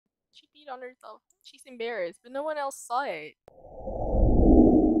peed on herself. She's embarrassed, but no one else saw it.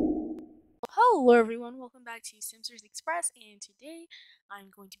 Hello everyone, welcome back to Simsters Express, and today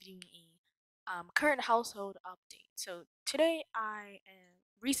I'm going to be doing a current household update. So today I am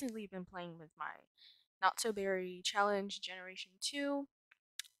recently been playing with my Not So Berry Challenge Generation 2,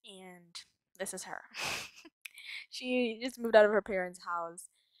 and this is her. She just moved out of her parents' house.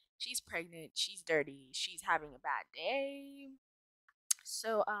 She's pregnant, she's dirty, she's having a bad day.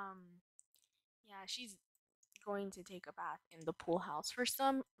 So yeah, she's going to take a bath in the pool house for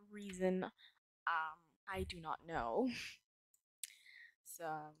some reason. I do not know. So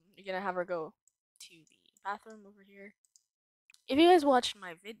you're gonna have her go to the bathroom over here. If you guys watched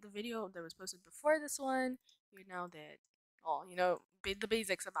the video that was posted before this one, you would know that, well, the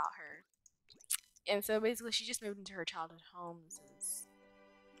basics about her. And so basically, she just moved into her childhood home. This is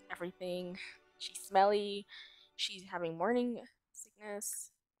everything. She's smelly. She's having morning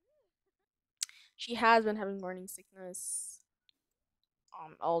sickness. She has been having morning sickness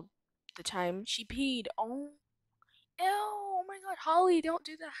all the time. She peed. Oh, ew! Oh my God, Holly, don't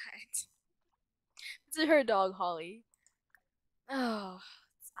do that. This is her dog, Holly. Oh,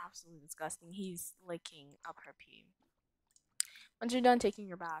 it's absolutely disgusting. He's licking up her pee. Once you're done taking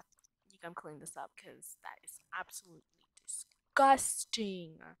your bath, you can clean this up because that is absolutely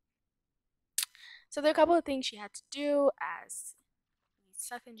disgusting. So there are a couple of things she had to do as the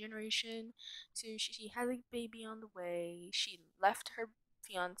second generation. So she has a baby on the way. She left her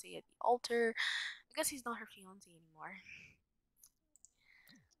fiance at the altar. I guess he's not her fiance anymore.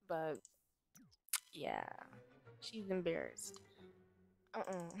 But yeah, she's embarrassed.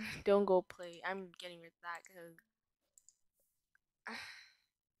 Don't go play. I'm getting rid of that because.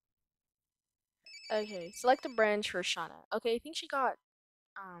 Okay, select a branch for Shauna. Okay, I think she got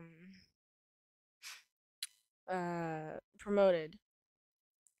um promoted.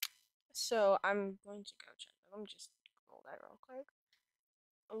 So I'm going to go check. Let me just roll that real quick.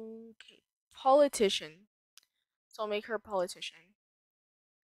 Okay, politician. So I'll make her a politician.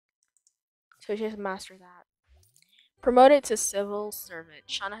 So she has to master that. Promoted to civil servant.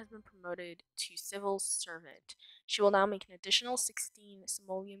 Shauna has been promoted to civil servant. She will now make an additional 16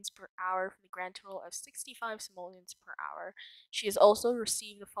 simoleons per hour for the grand total of 65 simoleons per hour. She has also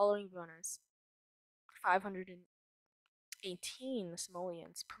received the following bonus: 518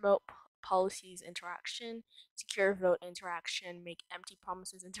 simoleons. Promote policies interaction, secure vote interaction, make empty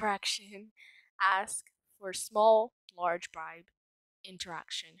promises interaction, ask for small, large bribe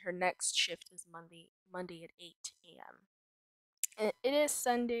interaction. Her next shift is Monday at 8 a.m. It is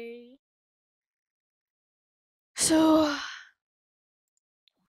Sunday. So,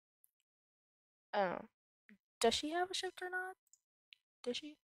 oh, does she have a shift or not? Does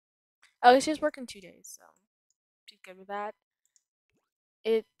she? Oh, she's working 2 days, so she's good with that.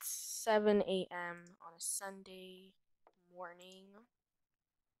 It's 7 a.m. on a Sunday morning.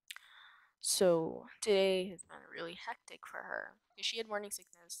 So today has been really hectic for her because she had morning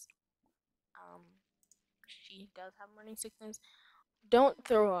sickness. Um, she does have morning sickness. Don't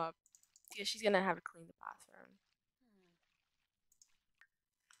throw up because she's gonna have to clean the bathroom.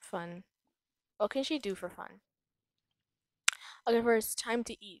 Fun. What can she do for fun? Okay, first, time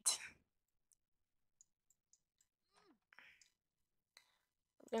to eat.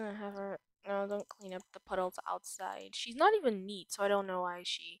 I'm gonna have her. No, don't clean up the puddles outside. She's not even neat, so I don't know why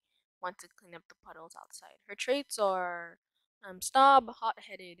she wants to clean up the puddles outside. Her traits are snob,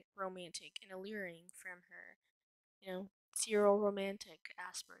 hot-headed, romantic, and alluring from her, serial romantic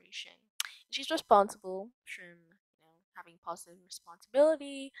aspiration. And she's responsible from, having positive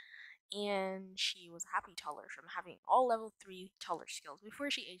responsibility, and she was a happy teller from having all level 3 teller skills before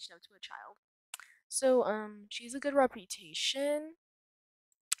she aged up to a child. So, she's a good reputation,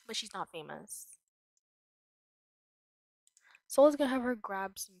 but she's not famous. So let's go have her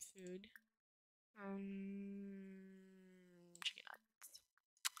grab some food. Chicken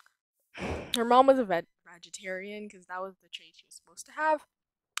nuggets. Her mom was a vegetarian because that was the trait she was supposed to have.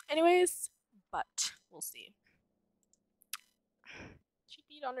 Anyways, but we'll see. She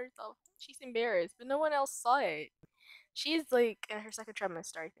peed on herself. She's embarrassed, but no one else saw it. She's like in her second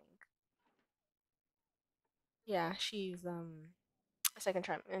trimester, I think. Yeah, she's a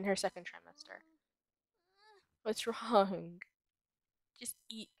in her second trimester. What's wrong? Just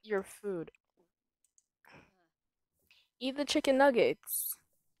eat your food. Eat the chicken nuggets.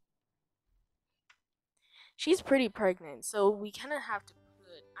 She's pretty pregnant, so we kind of have to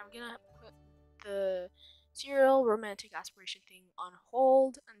put. I'm gonna put the serial romantic aspiration thing on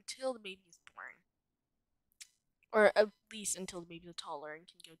hold until the baby is born, or at least until the baby is taller and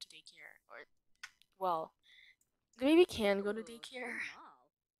can go to daycare. Or, well, the baby can go to daycare.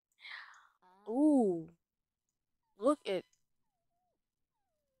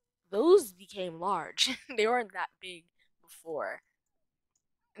 became large. They weren't that big before.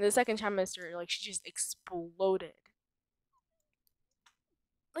 In the second trimester, like she just exploded.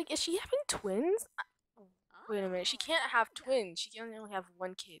 Like, is she having twins? Wait a minute, she can't have twins. She can only have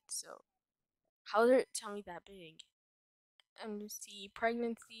one kid. So how did her tummy that big? See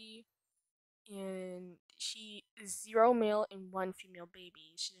pregnancy, and she is 0 male and 1 female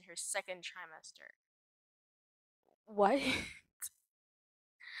baby. She's in her second trimester. What?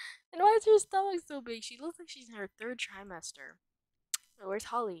 And why is her stomach so big? She looks like she's in her third trimester. Oh, where's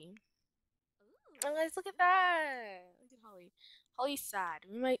Holly? Oh, guys, look at that! Look at Holly. Holly's sad.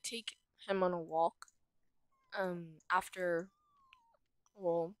 We might take him on a walk. After,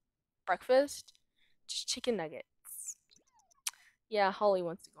 well, breakfast. Just chicken nuggets. Yeah, Holly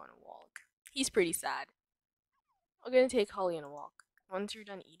wants to go on a walk. He's pretty sad. We're gonna take Holly on a walk. Once you're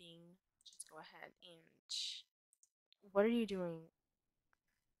done eating, just go ahead and. What are you doing?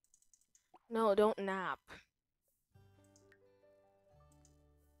 No, don't nap.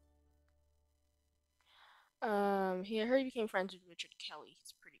 I heard he became friends with Richard Kelly.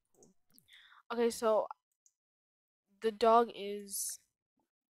 He's pretty cool. Okay, so the dog is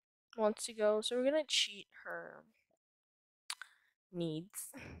wants to go, so we're gonna cheat her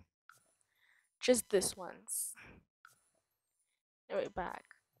needs. Just this once. Wait, back.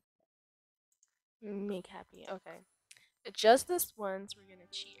 Make happy. Okay. Just this once, we're gonna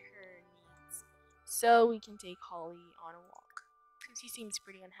cheat her needs, so we can take Holly on a walk. Because he seems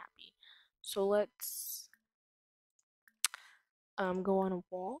pretty unhappy. So let's go on a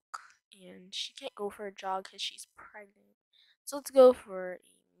walk, and she can't go for a jog because she's pregnant. So let's go for a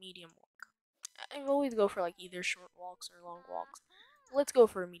medium walk. I always go for like either short walks or long walks. Let's go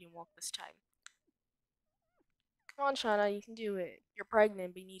for a medium walk this time. Come on, Shauna, you can do it. You're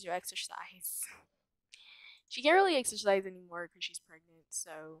pregnant, but you need to exercise. She can't really exercise anymore because she's pregnant,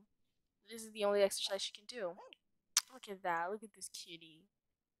 so this is the only exercise she can do. Look at that. Look at this cutie.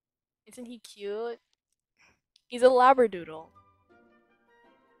 Isn't he cute? He's a labradoodle.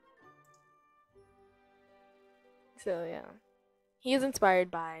 So yeah, he is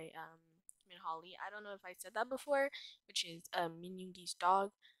inspired by Min Holly. I don't know if I said that before, which is Min Yoongi's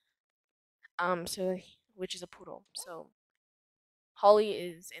dog. So which is a poodle. So Holly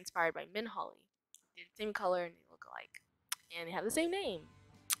is inspired by Min Holly. They're the same color and they look alike, and they have the same name.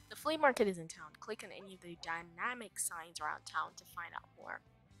 The flea market is in town. Click on any of the dynamic signs around town to find out more.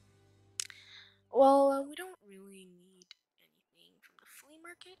 Well, we don't really need anything from the flea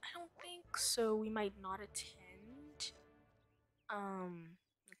market, I don't think, so we might not attend.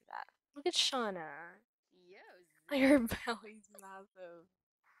 Look at that. Look at Shauna. Her belly's massive.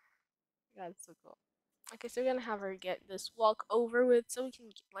 That's so cool. Okay, so we're gonna have her get this walk over with so we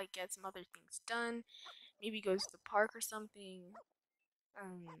can like get some other things done. Maybe go to the park or something.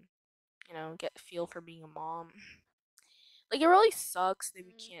 Get a feel for being a mom. Like it really sucks that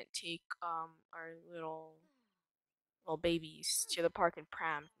we can't take our little babies to the park and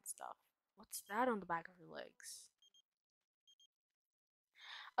prams and stuff. What's that on the back of her legs?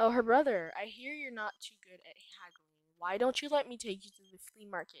 Oh, her brother. I hear you're not too good at haggling. Why don't you let me take you to the flea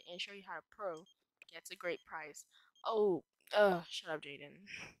market and show you how to pro gets a great prize? Oh, shut up, Jaden.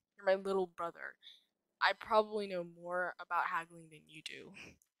 You're my little brother. I probably know more about haggling than you do.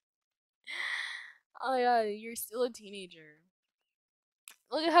 Oh yeah, you're still a teenager.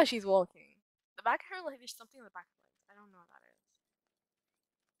 Look at how she's walking. The back of her leg, there's something on the back of her legs. I don't know what that is.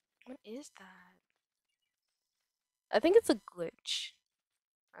 What is that? I think it's a glitch.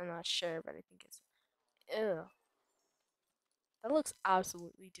 I'm not sure, but I think it's. Ew. That looks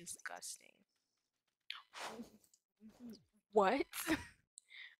absolutely disgusting. What?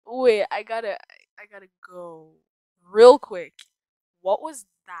 Wait, I gotta go real quick. What was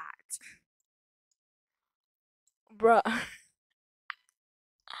that? Bruh.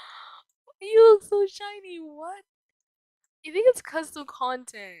 You look so shiny. What? You think it's custom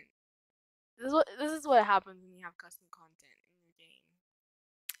content? This is what happens when you have custom content in your game.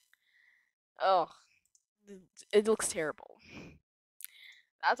 Oh, it looks terrible.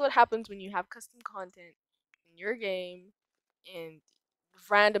 That's what happens when you have custom content in your game and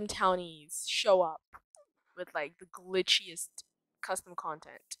random townies show up with like the glitchiest custom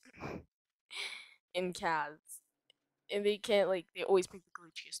content in CAS. And they can't like they always pick the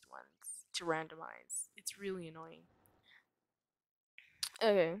glitchiest ones to randomize. It's really annoying.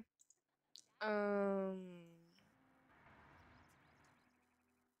 Okay. Um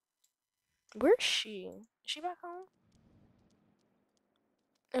where's she? Is she back home?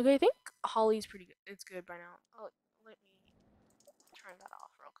 Okay, I think Holly's pretty good. It's good by now. Oh, let me turn that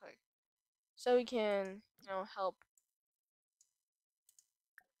off real quick. So we can, help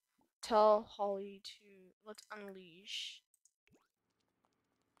tell Holly to let's unleash.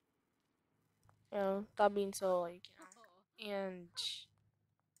 Stop being so like, and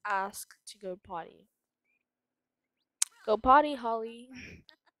ask to go potty. Go potty, Holly.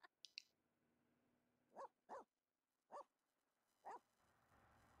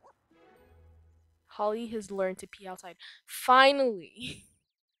 Holly has learned to pee outside. Finally.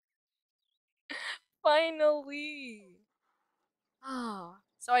 Finally. Ah,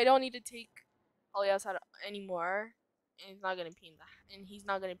 so I don't need to take Holly outside anymore. And he's not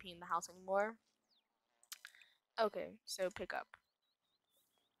gonna pee in the house anymore. Okay, so pick up.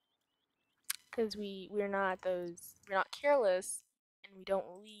 Cause we're not careless and we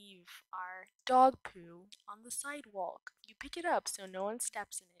don't leave our dog poo on the sidewalk. You pick it up so no one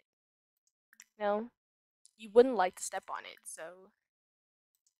steps in it. No? You wouldn't like to step on it, so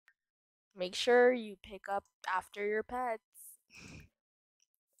make sure you pick up after your pets.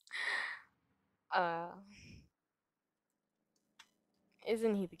 uh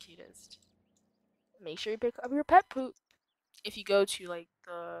isn't he the cutest? Make sure you pick up your pet poop. If you go to like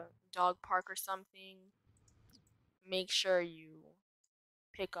the dog park or something, make sure you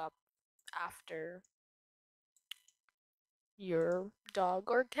pick up after your dog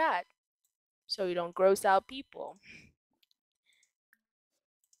or cat so you don't gross out people.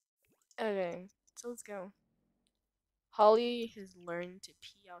 Okay, so let's go. Holly has learned to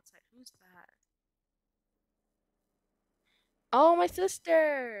pee outside. Who's that? Oh, my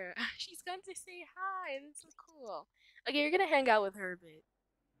sister! She's going to say hi. That's so cool. Okay, you're gonna hang out with her a bit.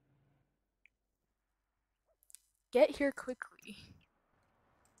 Get here quickly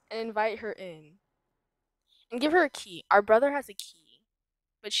and invite her in. And give her a key. Our brother has a key,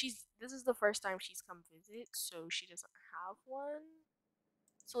 but this is the first time she's come visit, so she doesn't have one.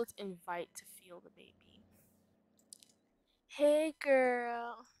 So let's invite to feel the baby. Hey,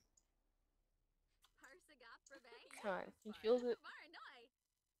 girl. Come on, you feel it?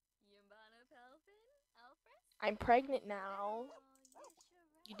 I'm pregnant now.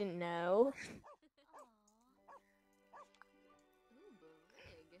 You didn't know?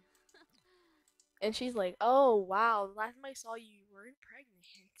 And she's like, oh, wow, the last time I saw you, you weren't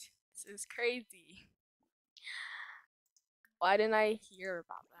pregnant. This is crazy. Why didn't I hear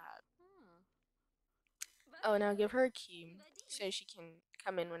about that? Oh, now give her a key so she can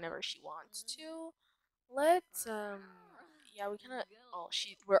come in whenever she wants to. Let's, yeah, we kind of, oh,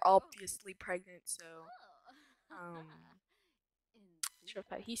 we're obviously pregnant, so, um,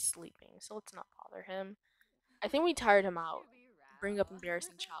 he's sleeping, so let's not bother him. I think we tired him out. Bring up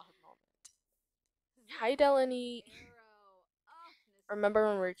embarrassing childhood moment. Hi, Delaney. Remember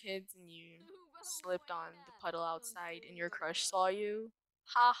when we were kids and you slipped on the puddle outside and your crush saw you?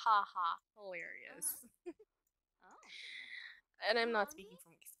 Ha ha ha. Hilarious. And I'm not speaking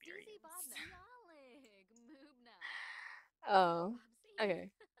from experience. Oh, okay.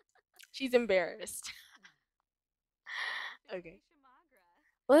 She's embarrassed. Okay.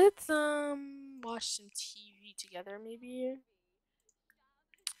 Let's watch some TV together maybe.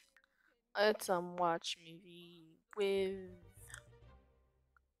 Let's watch movie with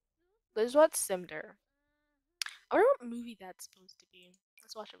let's watch Cinder. I wonder what movie that's supposed to be.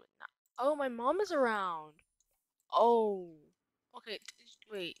 Let's watch it with now. Oh, my mom is around. Oh. Okay,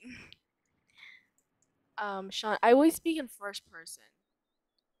 wait. Sean, I always speak in first person.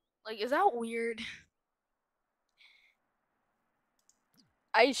 Like, is that weird?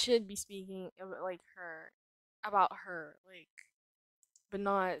 I should be speaking about her, like, but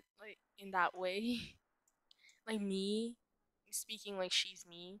not like in that way. Like me, speaking like she's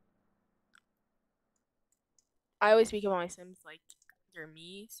me. I always speak about my Sims like they're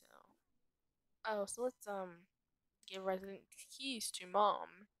me. So, oh, so let's give resident keys to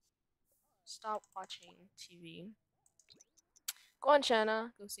mom. Stop watching TV. Go on,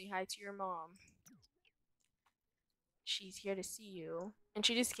 Shanna. Go say hi to your mom. She's here to see you, and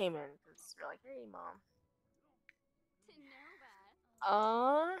she just came in because we're like, hey, mom.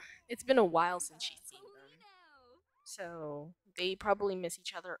 It's been a while since she's seen them. So they probably miss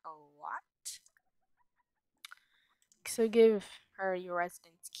each other a lot. So give her your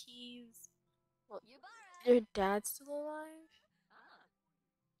residence keys. Well, your dad's still alive?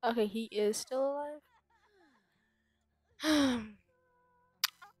 Okay, he is still alive?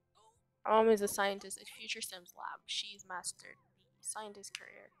 Is a scientist at Future Sims Lab. She's mastered the scientist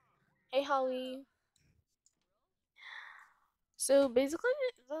career. Hey, Holly. So basically,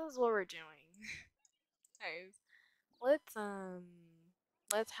 this is what we're doing. Guys,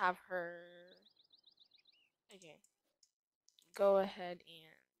 let's have her. Okay, go ahead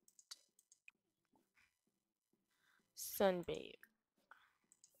and sunbathe.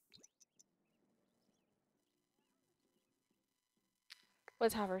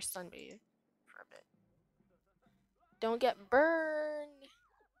 Let's have her sunbathe for a bit. Don't get burned.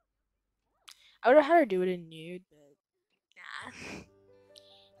 I would have had her do it in nude, but nah.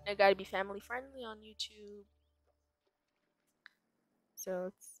 I gotta be family friendly on YouTube, so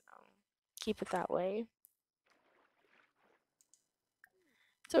let's keep it that way.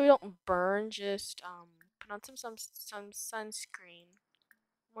 So we don't burn. Just put on some sunscreen.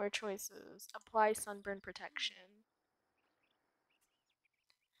 More choices. Apply sunburn protection,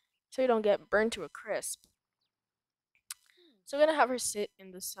 so you don't get burned to a crisp. So we're gonna have her sit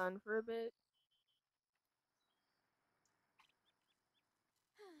in the sun for a bit.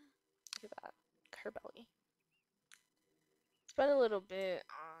 Look at that, her belly. Spend a little bit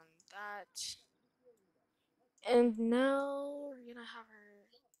on that. And now we're gonna have her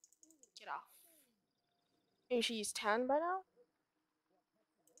get off. Maybe she's tan by now?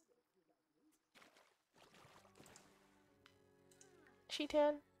 She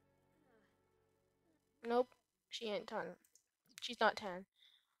tan? Nope. She ain't tan. She's not tan.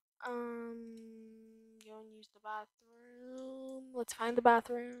 Go and use the bathroom. Let's find the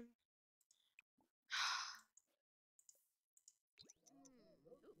bathroom.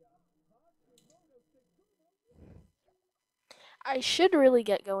 I should really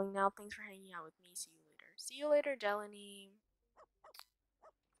get going now. Thanks for hanging out with me. See you later. See you later, Jelani.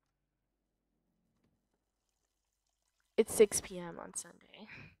 It's 6 p.m. on Sunday.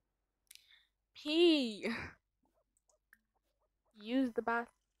 Pee. Use the bath.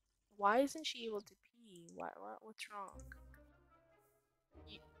 Why isn't she able to pee? What's wrong?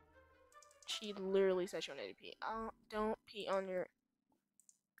 She literally said she wanted to pee. Don't pee on your.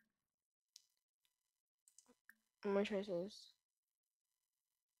 More choices.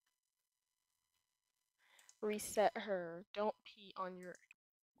 Reset her. Don't pee on your.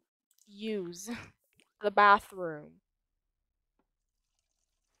 Use the bathroom.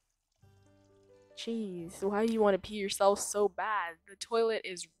 Jeez, why do you want to pee yourself so bad? The toilet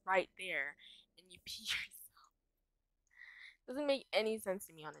is right there, and you pee yourself. Doesn't make any sense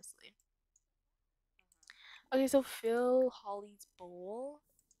to me, honestly. Okay, so fill Holly's bowl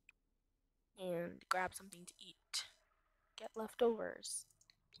and grab something to eat. Get leftovers.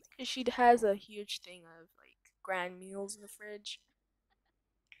 Because she has a huge thing of like grand meals in the fridge.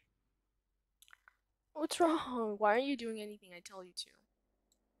 What's wrong? Why aren't you doing anything I tell you to?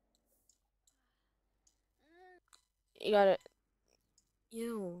 You gotta.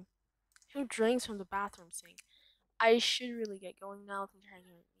 Ew. Who drinks from the bathroom sink? I should really get going now. Thanks for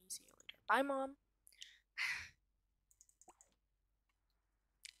hanging with me. See you later. Bye, Mom.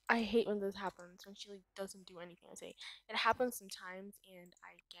 I hate when this happens, when she like doesn't do anything I say. It happens sometimes and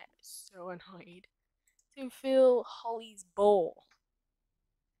I get so annoyed. To fill Holly's bowl.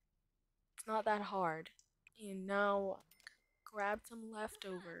 It's not that hard. And now grab some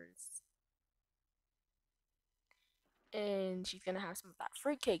leftovers. And she's gonna have some of that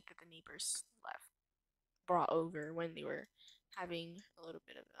fruitcake that the neighbors brought over when they were having a little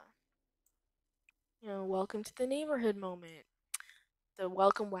bit of a welcome to the neighborhood moment. The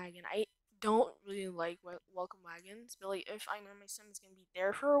welcome wagon. I don't really like welcome wagons, but like if I know my son is gonna be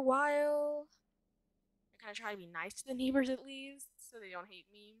there for a while, I kind of try to be nice to the neighbors at least, so they don't hate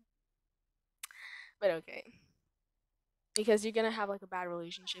me. But okay, because you're gonna have like a bad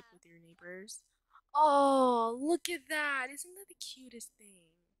relationship with your neighbors. Oh, look at that! Isn't that the cutest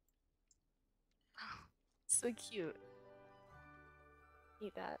thing? Oh, so cute.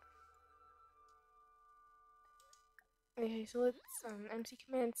 Eat that. Okay, so let's MC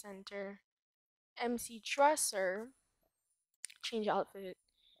Command Center, MC Dresser, change outfit,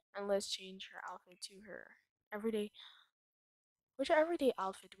 and let's change her outfit to her everyday. Which everyday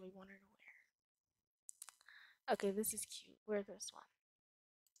outfit do I want her to wear? Okay, this is cute. Wear this one.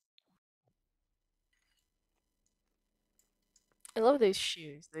 I love those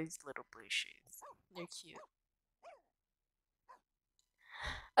shoes, those little blue shoes. They're cute.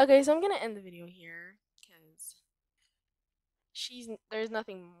 Okay, so I'm gonna end the video here because there's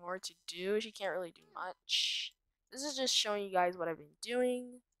nothing more to do. She can't really do much. This is just showing you guys what I've been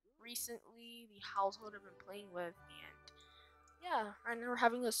doing recently, the household I've been playing with, and yeah, right now we're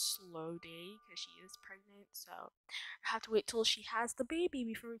having a slow day because she is pregnant, so I have to wait till she has the baby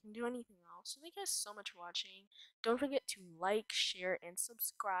before we can do anything else. So thank you guys so much for watching. Don't forget to like, share, and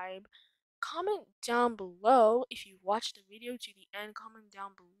subscribe. Comment down below if you watched the video to the end. Comment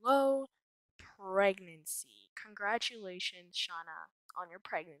down below pregnancy. Congratulations, Shauna, on your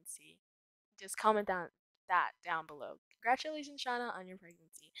pregnancy. Just comment down that down below. Congratulations, Shauna, on your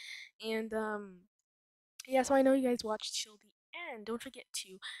pregnancy. And yeah, so I know you guys watched till the end. Don't forget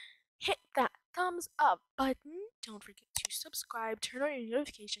to hit that thumbs up button. Don't forget to to subscribe, turn on your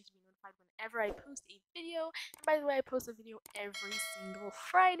notifications to be notified whenever I post a video. And by the way, I post a video every single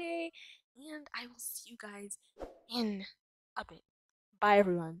Friday. And I will see you guys in a bit. Bye,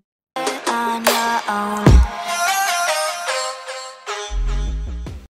 everyone. On your own.